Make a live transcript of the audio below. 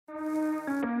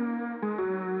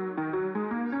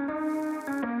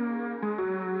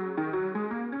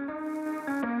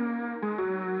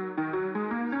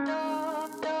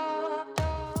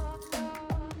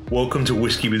Welcome to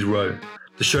Whiskey with Ro,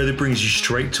 the show that brings you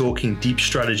straight talking deep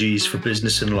strategies for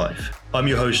business and life. I'm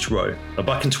your host, Ro. Now,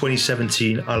 back in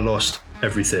 2017, I lost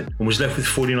everything and was left with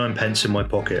 49 pence in my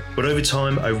pocket. But over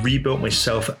time, I rebuilt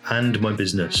myself and my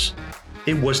business.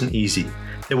 It wasn't easy.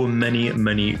 There were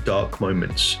many dark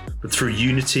moments. But through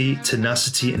unity,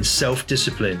 tenacity, and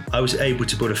self-discipline, I was able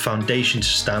to build a foundation to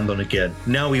stand on again.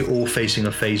 Now we're all facing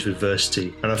a phase of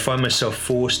adversity, and I find myself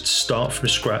forced to start from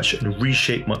scratch and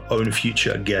reshape my own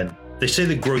future again. They say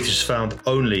that growth is found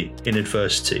only in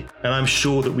adversity, and I'm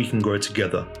sure that we can grow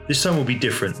together. This time will be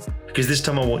different, because this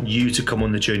time I want you to come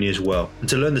on the journey as well, and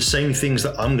to learn the same things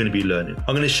that I'm going to be learning.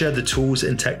 I'm going to share the tools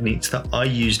and techniques that I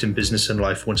used in business and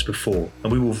life once before,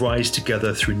 and we will rise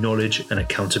together through knowledge and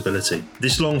accountability.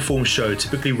 This long form show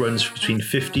typically runs between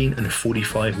 15 and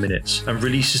 45 minutes and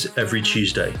releases every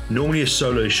Tuesday. Normally a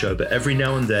solo show, but every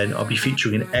now and then I'll be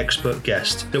featuring an expert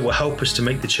guest that will help us to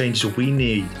make the changes we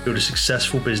need to build a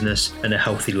successful business and a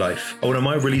healthy life. I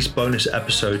might release bonus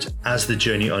episodes as the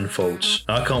journey unfolds.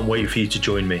 I can't wait for you to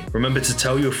join me. Remember to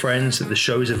tell your friends that the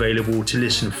show is available to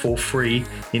listen for free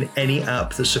in any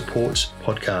app that supports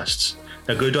podcasts.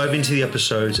 Now go dive into the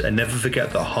episodes and never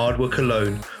forget that hard work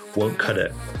alone won't cut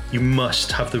it. You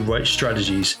must have the right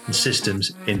strategies and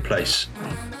systems in place.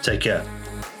 Take care.